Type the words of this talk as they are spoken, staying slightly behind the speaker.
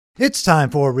It's time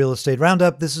for Real Estate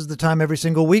Roundup. This is the time every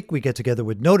single week we get together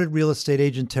with noted real estate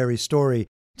agent Terry Story.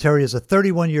 Terry is a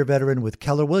 31-year veteran with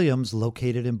Keller Williams,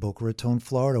 located in Boca Raton,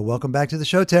 Florida. Welcome back to the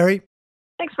show, Terry.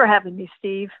 Thanks for having me,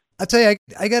 Steve. I tell you,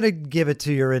 I got to give it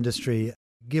to your industry,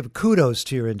 give kudos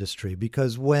to your industry,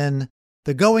 because when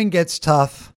the going gets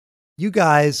tough, you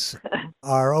guys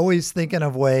are always thinking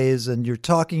of ways, and you're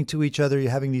talking to each other.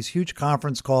 You're having these huge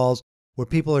conference calls where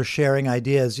people are sharing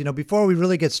ideas. You know, before we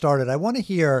really get started, I want to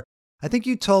hear, I think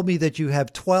you told me that you have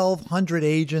 1,200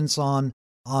 agents on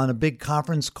a big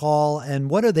conference call. And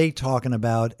what are they talking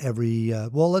about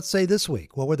let's say this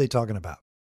week? What were they talking about?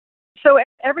 So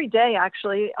every day,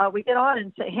 actually, we get on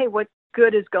and say, hey, what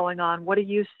good is going on? What do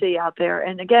you see out there?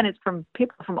 And again, it's from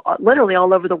people from literally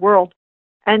all over the world.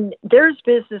 And there's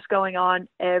business going on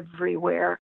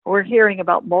everywhere. We're hearing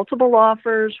about multiple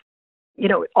offers. You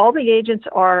know, all the agents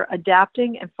are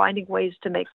adapting and finding ways to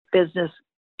make business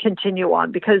continue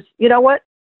on because, you know what?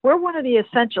 We're one of the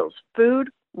essentials: food,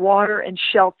 water, and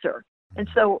shelter. And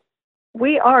so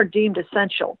we are deemed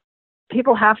essential.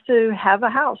 People have to have a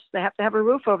house. They have to have a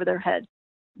roof over their head,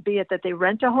 be it that they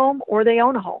rent a home or they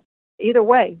own a home. Either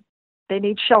way, they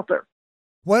need shelter.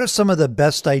 What are some of the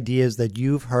best ideas that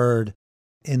you've heard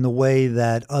in the way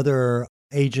that other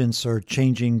agents are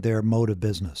changing their mode of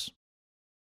business?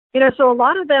 You know, so a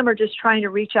lot of them are just trying to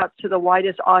reach out to the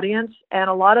widest audience, and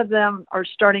a lot of them are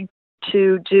starting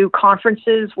to do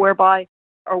conferences whereby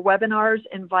or webinars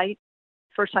invite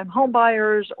first-time home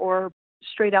buyers or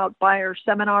straight-out buyer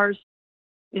seminars,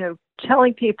 you know,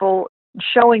 telling people,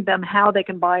 showing them how they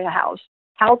can buy a house,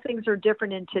 how things are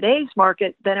different in today's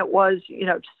market than it was,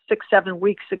 6-7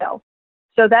 weeks ago.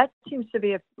 So that seems to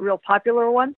be a real popular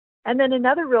one. And then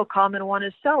another real common one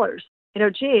is sellers.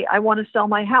 I want to sell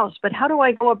my house, but how do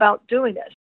I go about doing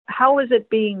this? How is it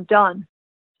being done?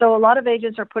 So a lot of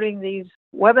agents are putting these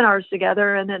webinars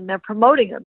together and then they're promoting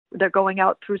them. They're going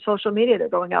out through social media. They're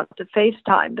going out to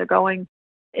FaceTime. They're going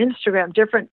Instagram,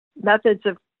 different methods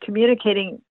of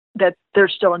communicating that they're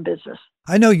still in business.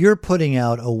 I know you're putting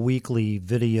out a weekly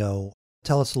video.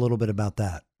 Tell us a little bit about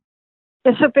that.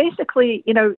 And so basically,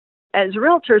 as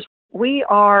realtors, we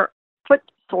are foot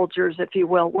soldiers, if you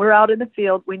will. We're out in the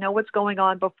field. We know what's going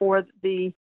on before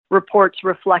the reports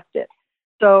reflect it.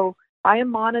 So I am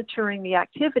monitoring the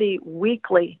activity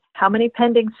weekly. How many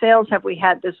pending sales have we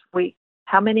had this week?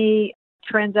 How many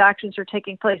transactions are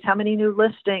taking place? How many new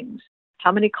listings?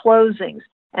 How many closings?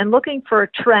 And looking for a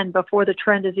trend before the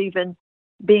trend is even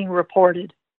being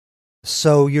reported.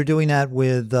 So you're doing that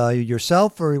with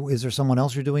yourself, or is there someone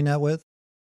else you're doing that with?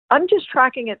 I'm just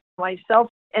tracking it myself,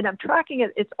 and I'm tracking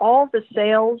it. It's all the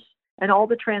sales and all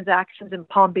the transactions in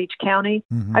Palm Beach County.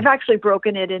 Mm-hmm. I've actually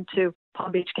broken it into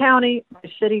Palm Beach County,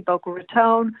 my city, Boca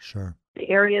Raton, sure, the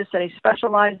areas that I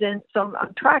specialize in. So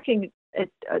I'm tracking it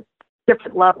at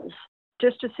different levels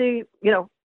just to see,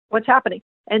 what's happening.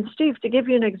 And Steve, to give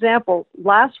you an example,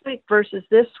 last week versus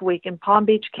this week in Palm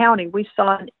Beach County, we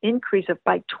saw an increase of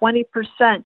by 20%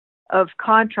 of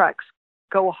contracts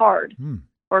go hard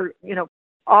or,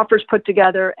 offers put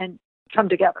together and come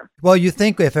together. Well, you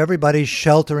think if everybody's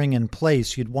sheltering in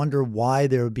place, you'd wonder why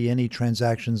there would be any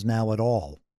transactions now at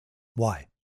all. Why?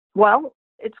 Well,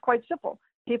 it's quite simple.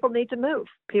 People need to move.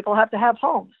 People have to have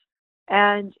homes.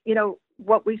 And,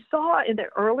 what we saw in the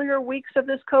earlier weeks of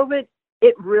this COVID,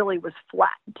 it really was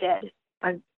flat, dead.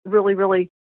 And really, really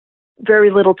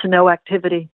very little to no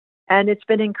activity. And it's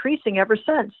been increasing ever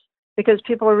since because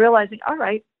people are realizing, all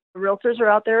right, realtors are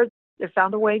out there. They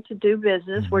found a way to do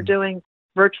business. We're doing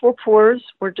virtual tours.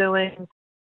 We're doing,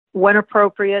 when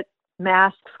appropriate,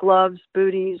 masks, gloves,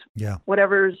 booties,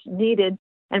 whatever's needed,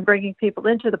 and bringing people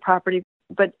into the property.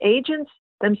 But agents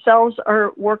themselves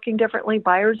are working differently.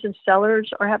 Buyers and sellers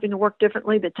are having to work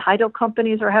differently. The title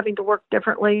companies are having to work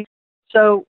differently.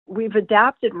 So we've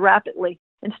adapted rapidly.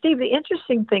 And Steve, the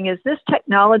interesting thing is this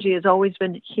technology has always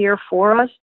been here for us.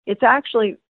 It's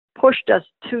actually pushed us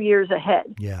 2 years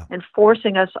ahead and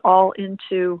forcing us all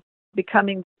into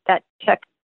becoming that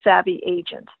tech-savvy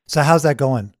agent. So how's that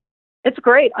going? It's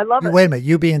great. I love it. Wait a minute.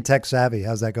 You being tech-savvy,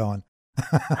 how's that going?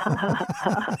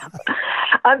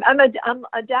 I'm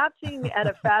adapting at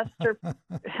a faster,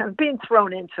 being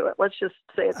thrown into it. Let's just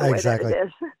say it the way that it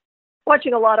is.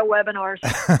 Watching a lot of webinars.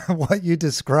 What you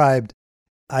described,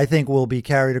 I think, will be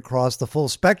carried across the full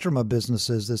spectrum of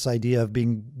businesses. This idea of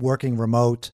working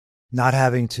remote, not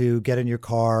having to get in your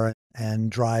car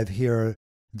and drive here,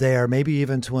 there, maybe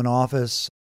even to an office.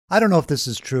 I don't know if this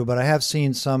is true, but I have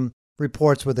seen some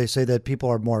reports where they say that people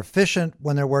are more efficient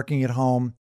when they're working at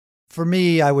home. For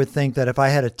me, I would think that if I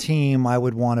had a team, I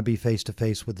would want to be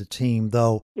face-to-face with the team,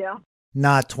 though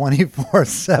not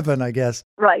 24/7, I guess.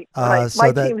 Right. My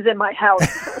team's in my house.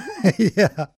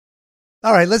 Yeah.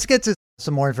 All right, let's get to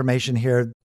some more information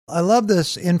here. I love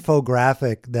this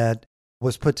infographic that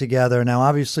was put together. Now,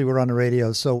 obviously, we're on the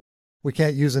radio, so we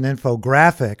can't use an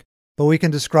infographic, but we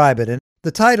can describe it. And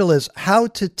the title is How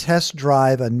to Test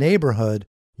Drive a Neighborhood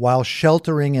While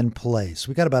Sheltering in Place.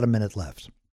 We got about a minute left.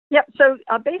 Yep. So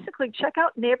basically, check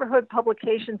out neighborhood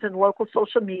publications and local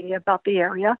social media about the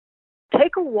area.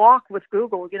 Take a walk with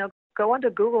Google. Go onto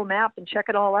Google Map and check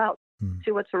it all out.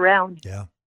 See what's around. Yeah.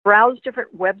 Browse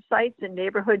different websites and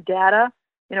neighborhood data.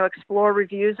 Explore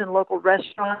reviews in local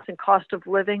restaurants and cost of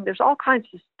living. There's all kinds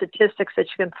of statistics that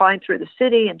you can find through the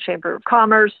city and Chamber of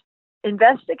Commerce.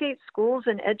 Investigate schools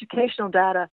and educational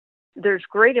data. There's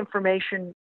great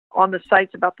information on the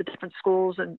sites about the different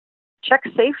schools, and check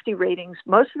safety ratings.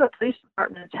 Most of the police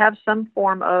departments have some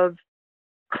form of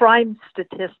crime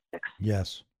statistics.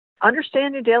 Yes.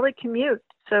 Understand your daily commute.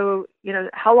 So,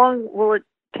 how long will it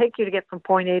take you to get from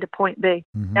point A to point B?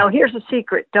 Mm-hmm. Now, here's a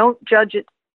secret. Don't judge it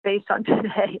based on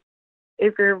today.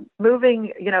 If you're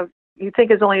moving, you think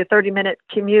it's only a 30-minute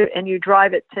commute and you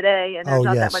drive it today and there's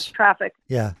not that much traffic,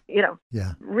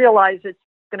 realize it's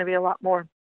going to be a lot more.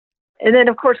 And then,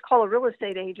 of course, call a real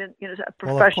estate agent, a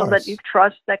professional that you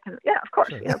trust that can, of course,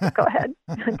 Sure. Go ahead.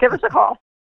 Give us a call.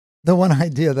 The one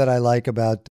idea that I like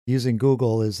about using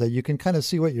Google is that you can kind of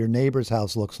see what your neighbor's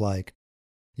house looks like,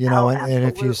 and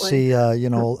if you see,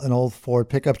 an old Ford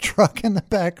pickup truck in the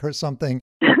back or something,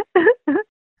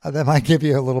 that might give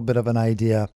you a little bit of an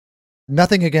idea.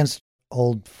 Nothing against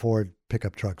old Ford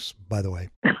pickup trucks, by the way.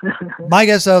 My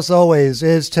guest, as always,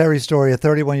 is Terry Story, a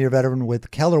 31-year veteran with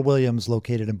Keller Williams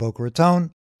located in Boca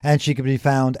Raton, and she can be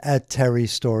found at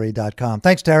terrystory.com.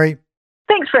 Thanks, Terry.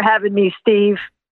 Thanks for having me, Steve.